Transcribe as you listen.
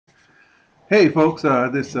Hey folks,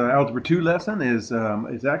 this Algebra 2 lesson is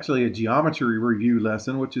actually a geometry review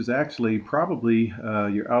lesson, which is actually probably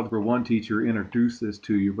your Algebra 1 teacher introduced this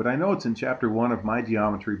to you. But I know it's in Chapter 1 of my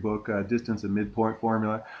geometry book, Distance and Midpoint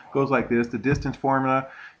Formula. It goes like this. The distance formula,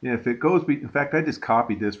 if it goes, in fact, I just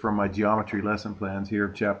copied this from my geometry lesson plans here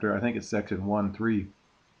of chapter, I think it's section 1.3.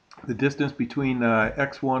 The distance between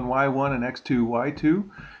x1, y1 and x2, y2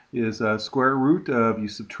 is square root of, you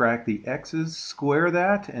subtract the x's, square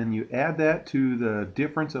that, and you add that to the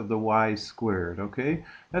difference of the y's squared, okay?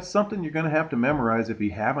 That's something you're going to have to memorize if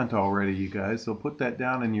you haven't already, you guys, so put that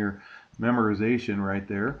down in your memorization right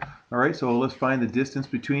there. All right, so let's find the distance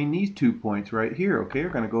between these 2 points right here, okay? We're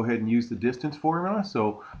going to go ahead and use the distance formula,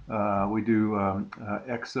 so we do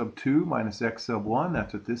x sub 2 minus x sub 1,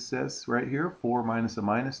 that's what this says right here, 4 minus a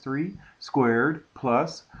minus 3 squared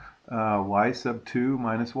plus y sub 2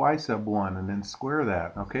 minus y sub 1, and then square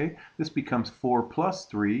that, okay? This becomes 4 plus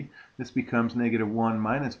 3. This becomes negative 1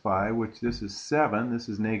 minus 5, which this is 7. This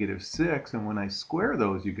is negative 6. And when I square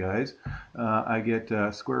those, you guys, I get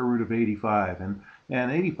square root of 85. And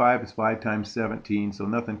 85 is 5 times 17, so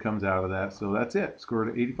nothing comes out of that. So that's it, square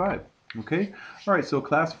root of 85. Okay, all right, so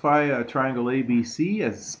classify triangle ABC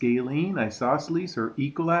as scalene, isosceles, or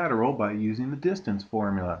equilateral by using the distance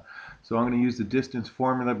formula. So I'm going to use the distance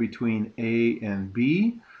formula between A and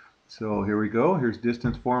B. So here we go. Here's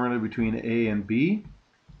distance formula between A and B.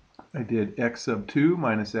 I did x sub 2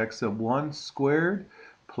 minus x sub 1 squared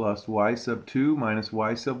plus y sub 2 minus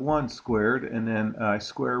y sub 1 squared, and then I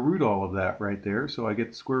square root all of that right there. So I get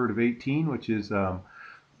the square root of 18, which is 2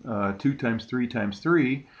 times 3 times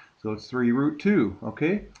 3. So it's 3 root 2,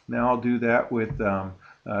 okay? Now I'll do that with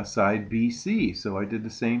side BC. So I did the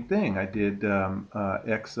same thing. I did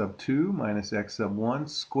x sub 2 minus x sub 1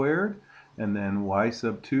 squared, and then y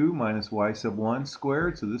sub 2 minus y sub 1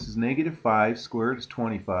 squared. So this is negative 5 squared is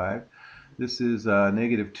 25. This is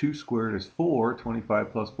negative 2 squared is 4.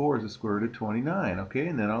 25 plus 4 is the square root of 29, okay?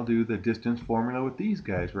 And then I'll do the distance formula with these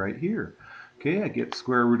guys right here. Okay, I get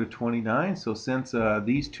square root of 29, so since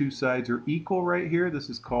these two sides are equal right here, this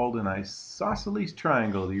is called an isosceles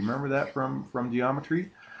triangle. Do you remember that from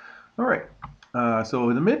geometry? All right,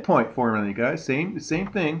 so the midpoint formula, you guys, same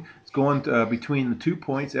thing. It's going between the 2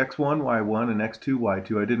 points, x1, y1, and x2,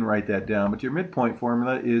 y2. I didn't write that down, but your midpoint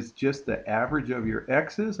formula is just the average of your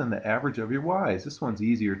x's and the average of your y's. This one's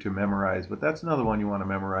easier to memorize, but that's another one you want to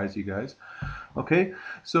memorize, you guys. Okay,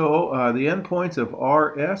 so the endpoints of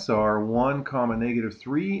RS are 1 comma negative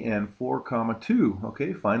 3 and 4 comma 2.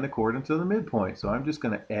 Okay, find the coordinates of the midpoint. So I'm just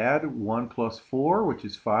going to add 1 plus 4, which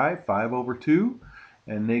is 5 over 2,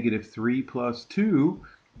 and negative 3 plus 2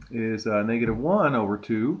 is negative 1 over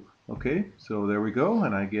 2. Okay, so there we go,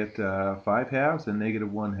 and I get 5 halves and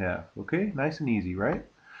negative 1 half. Okay, nice and easy, right?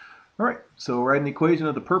 All right, so write an equation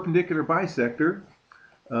of the perpendicular bisector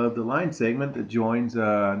of the line segment that joins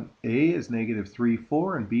A is negative 3,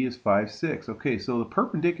 4, and B is 5, 6. Okay, so the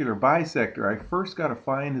perpendicular bisector, I first got to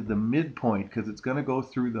find the midpoint because it's going to go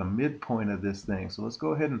through the midpoint of this thing. So let's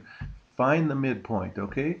go ahead and find the midpoint,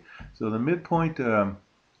 okay? So the midpoint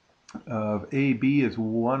of AB is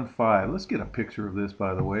 1, 5. Let's get a picture of this,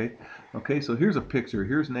 by the way. Okay, so here's a picture.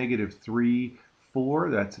 Here's negative 3, 4.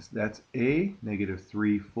 That's A, negative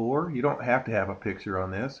 3, 4. You don't have to have a picture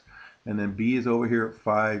on this. And then B is over here at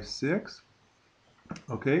 5, 6.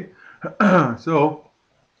 Okay, so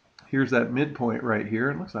here's that midpoint right here.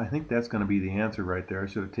 It looks, I think that's going to be the answer right there. I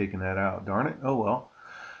should have taken that out. Darn it. Oh well,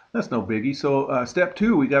 that's no biggie. So step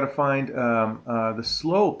 2, we got to find the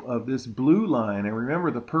slope of this blue line. And remember,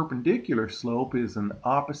 the perpendicular slope is an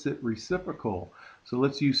opposite reciprocal. So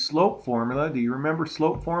let's use slope formula. Do you remember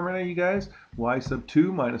slope formula, you guys? Y sub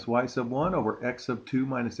 2 minus y sub 1 over x sub 2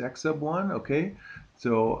 minus x sub 1. Okay,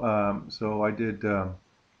 so so I did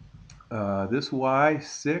this y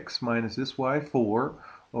 6 minus this y 4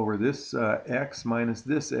 over this x minus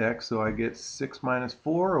this x. So I get 6 minus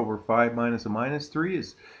 4 over 5 minus a minus 3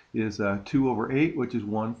 is 2 over 8, which is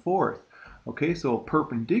 1/4. Okay, so a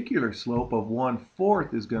perpendicular slope of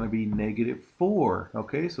 1/4 is going to be negative 4.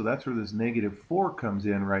 Okay, so that's where this negative 4 comes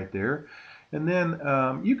in right there. And then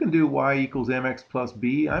you can do y equals mx plus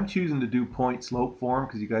b. I'm choosing to do point slope form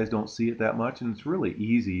because you guys don't see it that much, and it's really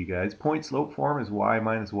easy, you guys. Point slope form is y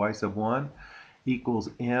minus y sub 1 equals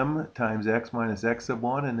m times x minus x sub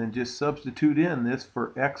 1, and then just substitute in this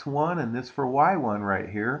for x1 and this for y1 right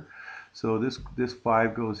here. So this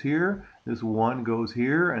 5 goes here, this 1 goes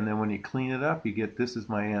here, and then when you clean it up, you get, this is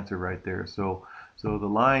my answer right there. So the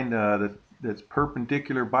line that's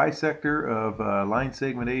perpendicular bisector of line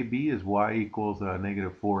segment AB is y equals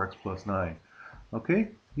negative 4x plus 9. Okay,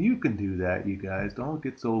 you can do that, you guys. Don't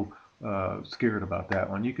get so scared about that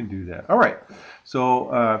one. You can do that. All right.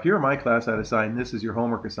 So if you're in my class, I'd assign this as your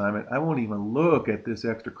homework assignment. I won't even look at this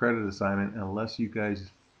extra credit assignment unless you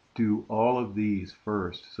guys do all of these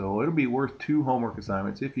first. So it'll be worth 2 homework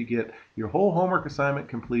assignments if you get your whole homework assignment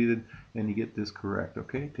completed and you get this correct.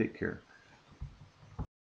 Okay, take care.